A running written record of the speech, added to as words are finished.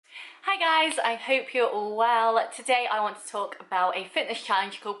Hi guys, I hope you're all well. Today I want to talk about a fitness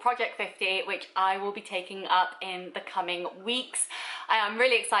challenge called Project 50, which I will be taking up in the coming weeks. I am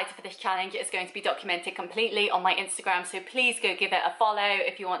really excited for this challenge. It's going to be documented completely on my Instagram, so please go give it a follow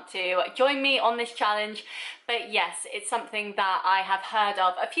if you want to join me on this challenge. But yes, it's something that I have heard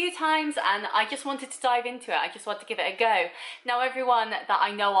of a few times and I just wanted to dive into it. I just want to give it a go. Now everyone that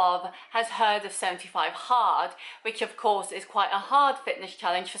I know of has heard of 75 Hard, which of course is quite a hard fitness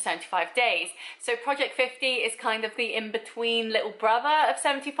challenge for 75 days. So Project 50 is kind of the in-between little brother of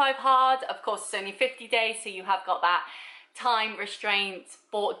 75 Hard. Of course it's only 50 days, so you have got that time restraints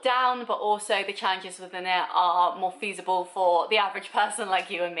brought down, but also the challenges within it are more feasible for the average person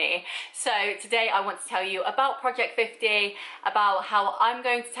like you and me. So today I want to tell you about Project 50, about how I'm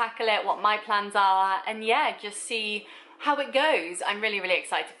going to tackle it, what my plans are, and yeah, just see how it goes. I'm really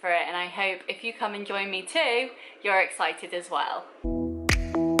excited for it, and I hope if you come and join me too, you're excited as well.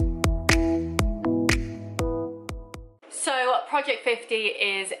 So Project 50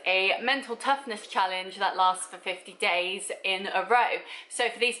 is a mental toughness challenge that lasts for 50 days in a row. So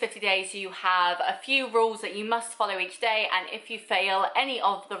for these 50 days you have a few rules that you must follow each day, and if you fail any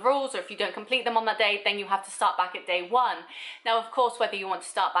of the rules or if you don't complete them on that day, then you have to start back at day one. Now of course, whether you want to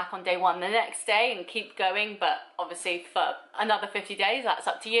start back on day one the next day and keep going, but obviously for another 50 days, that's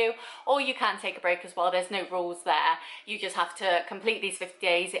up to you, or you can take a break as well. There's no rules there. You just have to complete these 50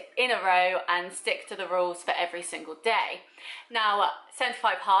 days in a row and stick to the rules for every single day. Now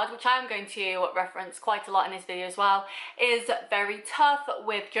 75 Hard, which I'm going to reference quite a lot in this video as well, is very tough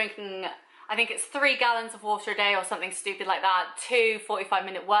with drinking, I think it's 3 gallons of water a day or something stupid like that, 2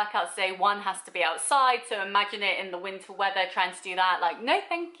 45-minute workouts a day, 1 has to be outside, so imagine it in the winter weather trying to do that, like no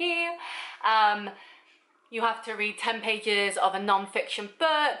thank you. You have to read 10 pages of a non-fiction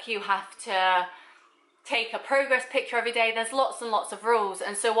book, you have to take a progress picture every day. There's lots and lots of rules,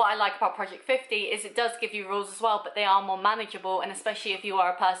 and so what I like about Project 50 is it does give you rules as well, but they are more manageable, and especially if you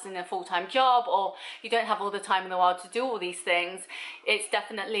are a person in a full-time job or you don't have all the time in the world to do all these things, it's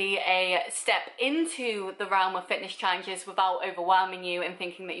definitely a step into the realm of fitness challenges without overwhelming you and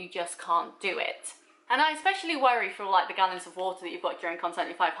thinking that you just can't do it. And I especially worry for like the gallons of water that you've got to drink on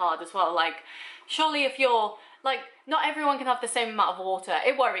 75 Hard as well. Like surely if you're like, not everyone can have the same amount of water.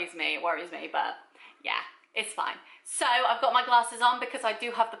 It worries me, but yeah, it's fine. So I've got my glasses on because I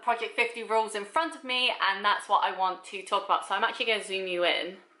do have the Project 50 rules in front of me, and that's what I want to talk about. So I'm actually going to zoom you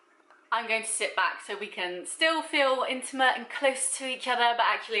in. I'm going to sit back so we can still feel intimate and close to each other, but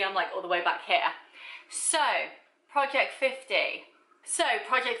actually I'm like all the way back here. So Project 50. So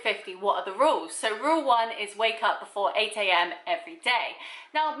Project 50, what are the rules? So rule 1 is wake up before 8 AM every day.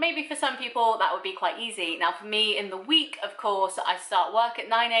 Now maybe for some people that would be quite easy. Now for me in the week, of course, I start work at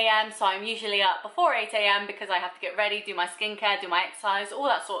 9 AM, so I'm usually up before 8 AM because I have to get ready, do my skincare, do my exercise, all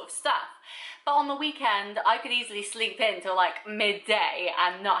that sort of stuff. But on the weekend, I could easily sleep in till like midday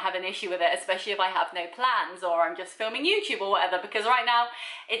and not have an issue with it, especially if I have no plans or I'm just filming YouTube or whatever, because right now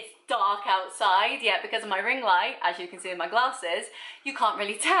it's dark outside, yet because of my ring light, as you can see in my glasses, you can't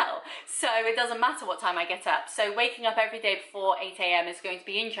really tell. So it doesn't matter what time I get up. So waking up every day before 8 AM is going to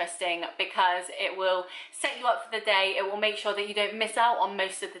be interesting because it will set you up for the day. It will make sure that you don't miss out on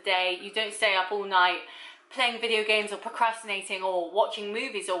most of the day. You don't stay up all night playing video games or procrastinating or watching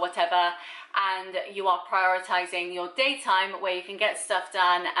movies or whatever, and you are prioritizing your daytime where you can get stuff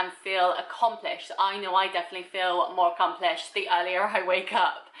done and feel accomplished. I know I definitely feel more accomplished the earlier I wake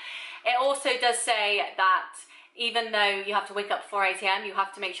up. It also does say that even though you have to wake up before 8 AM, you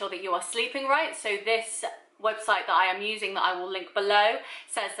have to make sure that you are sleeping right. So this website that I am using, that I will link below,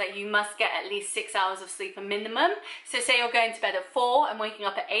 says that you must get at least 6 hours of sleep a minimum. So say you're going to bed at 4 and waking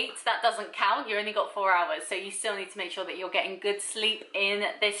up at 8, that doesn't count. You only got 4 hours, so you still need to make sure that you're getting good sleep in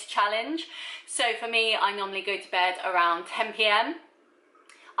this challenge. So for me, I normally go to bed around 10 PM.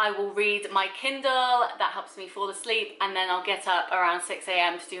 I will read my Kindle, that helps me fall asleep, and then I'll get up around 6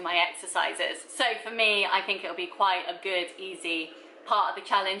 AM to do my exercises. So for me, I think it'll be quite a good, easy part of the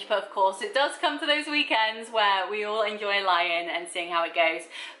challenge, but of course it does come to those weekends where we all enjoy lying and seeing how it goes.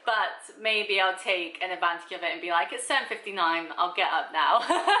 But maybe I'll take an advantage of it and be like, it's 7:59, I'll get up now.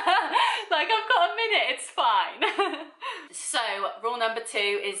 Like I've got a minute, it's fine. So rule number 2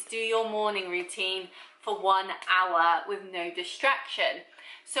 is do your morning routine for 1 hour with no distraction.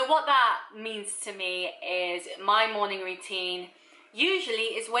 So what that means to me is my morning routine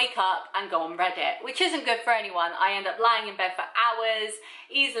usually is wake up and go on Reddit, which isn't good for anyone. I end up lying in bed for hours,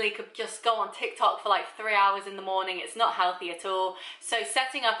 easily could just go on TikTok for like 3 hours in the morning. It's not healthy at all. So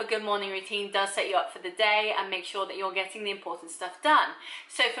setting up a good morning routine does set you up for the day and make sure that you're getting the important stuff done.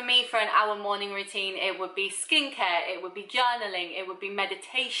 So for me, for an hour morning routine, it would be skincare, it would be journaling, it would be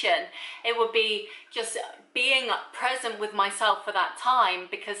meditation, it would be just being present with myself for that time,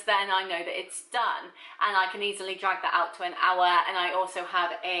 because then I know that it's done and I can easily drag that out to an hour. And I also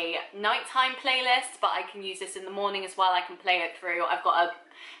have a nighttime playlist, but I can use this in the morning as well. I can play it through. I've got a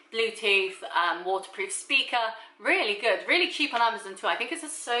Bluetooth waterproof speaker, really good, really cheap on Amazon too. I think it's a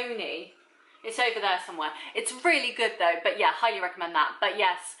Sony. It's over there somewhere. It's really good though, but yeah, highly recommend that. But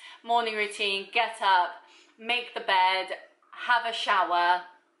yes, morning routine, get up, make the bed, have a shower,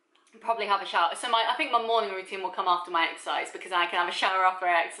 probably have a shower. So I think my morning routine will come after my exercise, because I can have a shower after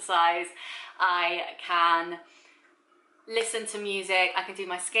I exercise, I can listen to music, I can do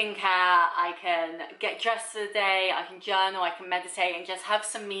my skincare, I can get dressed for the day, I can journal, I can meditate and just have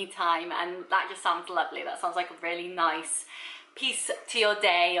some me time, and that just sounds lovely. That sounds like a really nice piece to your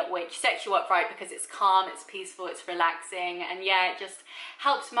day, which sets you up right, because it's calm, it's peaceful, it's relaxing, and yeah, it just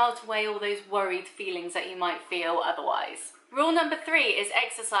helps melt away all those worried feelings that you might feel otherwise. Rule number 3 is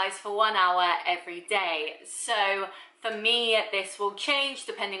exercise for 1 hour every day. So for me, this will change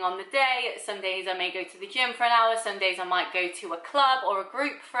depending on the day. Some days I may go to the gym for an hour, some days I might go to a club or a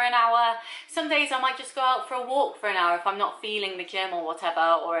group for an hour, some days I might just go out for a walk for an hour if I'm not feeling the gym or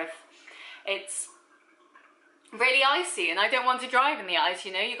whatever, or if it's really icy and I don't want to drive in the ice,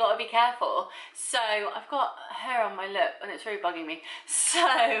 you know, you got to be careful. So I've got hair on my lip and it's really bugging me.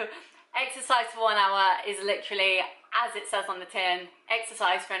 So exercise for 1 hour is literally, as it says on the tin,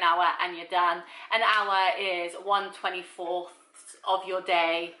 exercise for an hour and you're done. An hour is 1/24 of your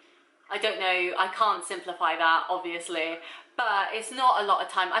day. I don't know, I can't simplify that obviously, but it's not a lot of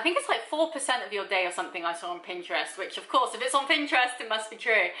time. I think it's like 4% of your day or something I saw on Pinterest, which of course if it's on Pinterest it must be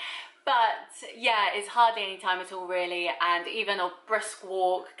true. But yeah, it's hardly any time at all really, and even a brisk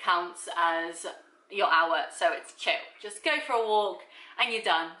walk counts as your hour, so it's chill. Just go for a walk and you're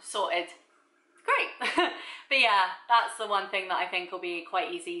done, sorted. Great. But yeah, that's the one thing that I think will be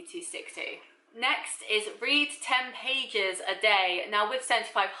quite easy to stick to. Next is read 10 pages a day. Now with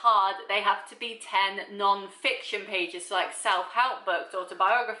 75 Hard, they have to be 10 non-fiction pages, so like self-help books,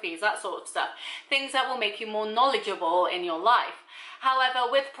 autobiographies, that sort of stuff. Things that will make you more knowledgeable in your life.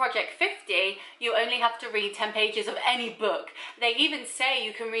 However, with Project 50, you only have to read 10 pages of any book. They even say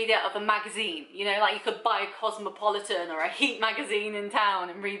you can read it of a magazine, you know, like you could buy a Cosmopolitan or a Heat magazine in town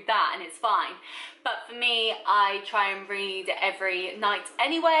and read that and it's fine. But for me, I try and read every night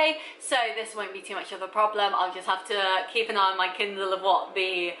anyway, so this won't be too much of a problem. I'll just have to keep an eye on my Kindle of what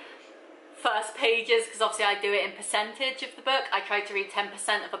the first pages, because obviously I do it in percentage of the book. I try to read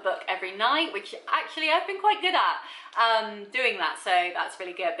 10% of a book every night, which actually I've been quite good at doing that, so that's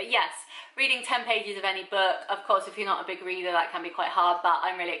really good. But yes, reading 10 pages of any book, of course if you're not a big reader that can be quite hard, but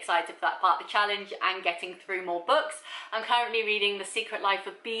I'm really excited for that part of the challenge and getting through more books. I'm currently reading The Secret Life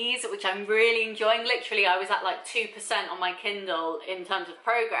of Bees, which I'm really enjoying. Literally I was at like 2% on my Kindle in terms of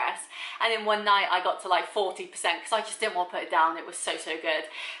progress, and then one night I got to like 40% because I just didn't want to put it down. It was so good.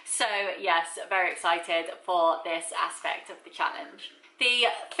 So yes, very excited for this aspect of the challenge. The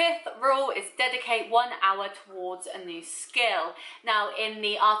 5th rule is dedicate 1 hour towards a new skill. Now in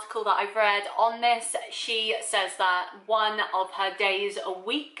the article that I've read on this, she says that one of her days a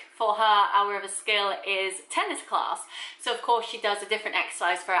week for her hour of a skill is tennis class. So of course she does a different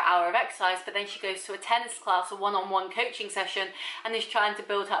exercise for her hour of exercise, but then she goes to a tennis class, a one-on-one coaching session, and is trying to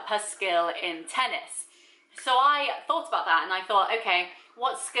build up her skill in tennis. So I thought about that and I thought, okay,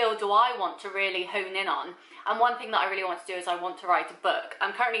 what skill do I want to really hone in on? And one thing that I really want to do is I want to write a book.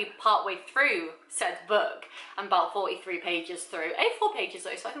 I'm currently partway through said book. I'm about 43 pages through. 84 pages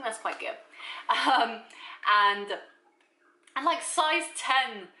though, so I think that's quite good. And like size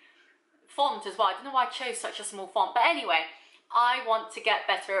 10 font as well. I don't know why I chose such a small font, but anyway, I want to get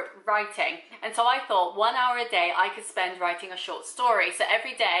better at writing. And so I thought 1 hour a day I could spend writing a short story. So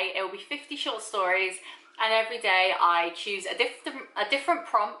every day it will be 50 short stories, and every day I choose a different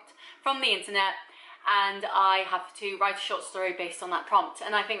prompt from the internet, and I have to write a short story based on that prompt.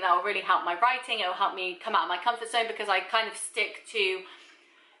 And I think that will really help my writing. It will help me come out of my comfort zone, because I kind of stick to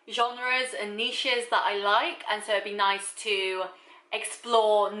genres and niches that I like, and so it'd be nice to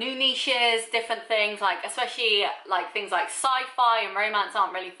explore new niches, different things, like especially like things like sci-fi and romance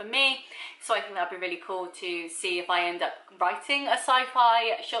aren't really for me. So I think that'd be really cool to see if I end up writing a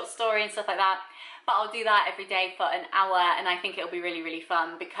sci-fi short story and stuff like that. But I'll do that every day for an hour, and I think it'll be really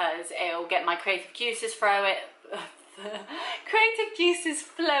fun because it'll get my creative juices creative juices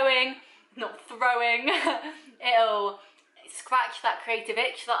flowing, not throwing. It'll scratch that creative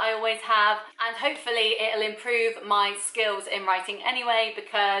itch that I always have, and hopefully it'll improve my skills in writing anyway,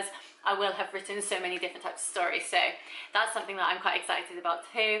 because I will have written so many different types of stories. So that's something that I'm quite excited about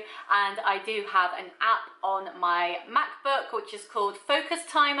too. And I do have an app on my MacBook which is called Focus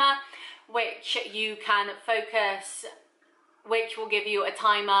Timer, which you can focus, which will give you a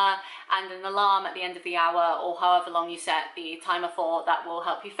timer and an alarm at the end of the hour, or however long you set the timer for, that will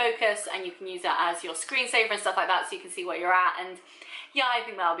help you focus, and you can use it as your screensaver and stuff like that, so you can see where you're at. And yeah, I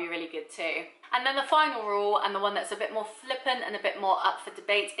think that'll be really good too. And then the final rule, and the one that's a bit more flippant and a bit more up for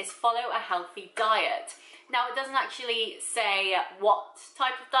debate, is follow a healthy diet. Now, it doesn't actually say what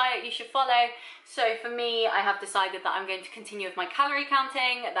type of diet you should follow. So for me, I have decided that I'm going to continue with my calorie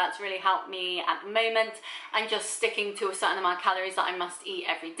counting. That's really helped me at the moment, and just sticking to a certain amount of calories that I must eat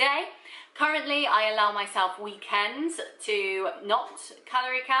every day. Currently, I allow myself weekends to not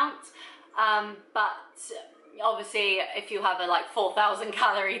calorie count, but obviously if you have a like 4,000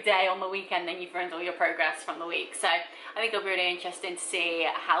 calorie day on the weekend, then you've ruined all your progress from the week. So I think it'll be really interesting to see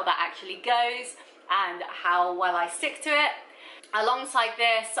how that actually goes and how well I stick to it. Alongside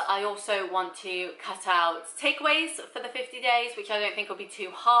this, I also want to cut out takeaways for the 50 days, which I don't think will be too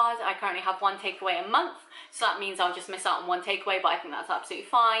hard. I currently have one takeaway a month, so that means I'll just miss out on one takeaway, but I think that's absolutely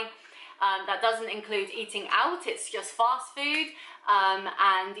fine. That doesn't include eating out, it's just fast food,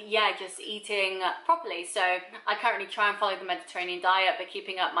 and yeah, just eating properly. So I currently try and follow the Mediterranean diet, but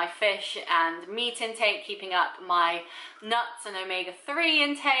keeping up my fish and meat intake, keeping up my nuts and omega-3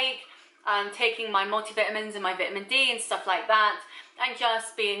 intake, taking my multivitamins and my vitamin D and stuff like that, and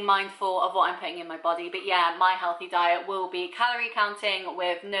just being mindful of what I'm putting in my body. But yeah, my healthy diet will be calorie counting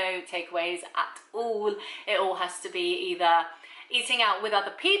with no takeaways at all. It all has to be either eating out with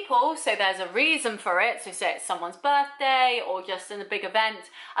other people, so there's a reason for it, so say it's someone's birthday or just in a big event,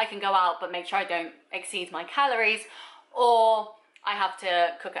 I can go out but make sure I don't exceed my calories, or I have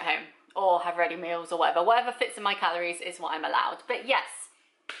to cook at home or have ready meals or whatever fits in my calories is what I'm allowed. But yes,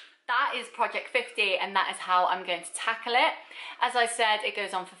 that is Project 50, and that is how I'm going to tackle it. As I said, it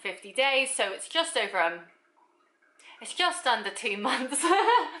goes on for 50 days, so it's just over it's just under 2 months.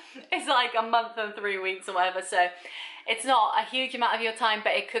 It's like a month and 3 weeks or whatever, so it's not a huge amount of your time,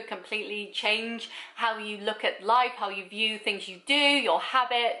 but it could completely change how you look at life, how you view things you do, your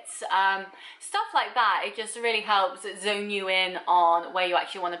habits, stuff like that. It just really helps zone you in on where you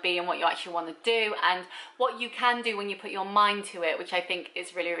actually want to be and what you actually want to do, and what you can do when you put your mind to it, which I think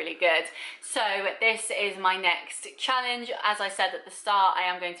is really, really good. So this is my next challenge. As I said at the start, I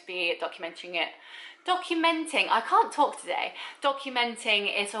am going to be documenting, I can't talk today. Documenting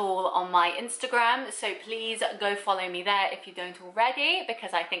it all on my Instagram, so please go follow me there if you don't already,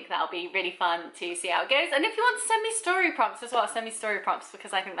 because I think that'll be really fun to see how it goes. And if you want to send me story prompts as well, send me story prompts,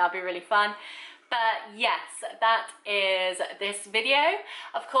 because I think that'll be really fun. But yes, that is this video.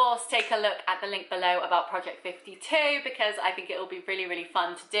 Of course, take a look at the link below about Project 52, because I think it will be really, really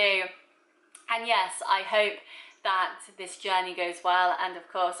fun to do. And yes, I hope that this journey goes well, and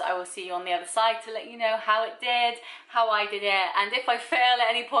of course I will see you on the other side to let you know how it did, how I did it, and if I fail at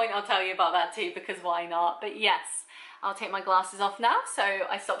any point I'll tell you about that too, because why not? But yes, I'll take my glasses off now so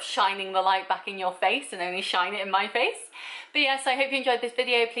I stop shining the light back in your face and only shine it in my face. But yes, I hope you enjoyed this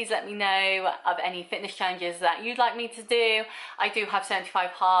video. Please let me know of any fitness challenges that you'd like me to do. I do have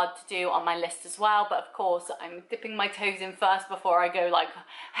 75 hard to do on my list as well, but of course I'm dipping my toes in first before I go like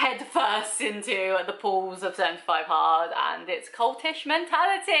head first into the pools of 75 hard, and it's cultish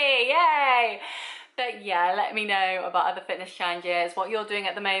mentality, yay! But yeah, let me know about other fitness challenges, what you're doing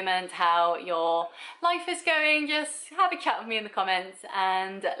at the moment, how your life is going. Just have a chat with me in the comments,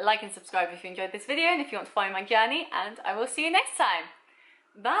 and like and subscribe if you enjoyed this video and if you want to follow my journey, and I will see you next time.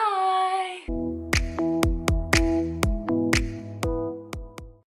 Bye!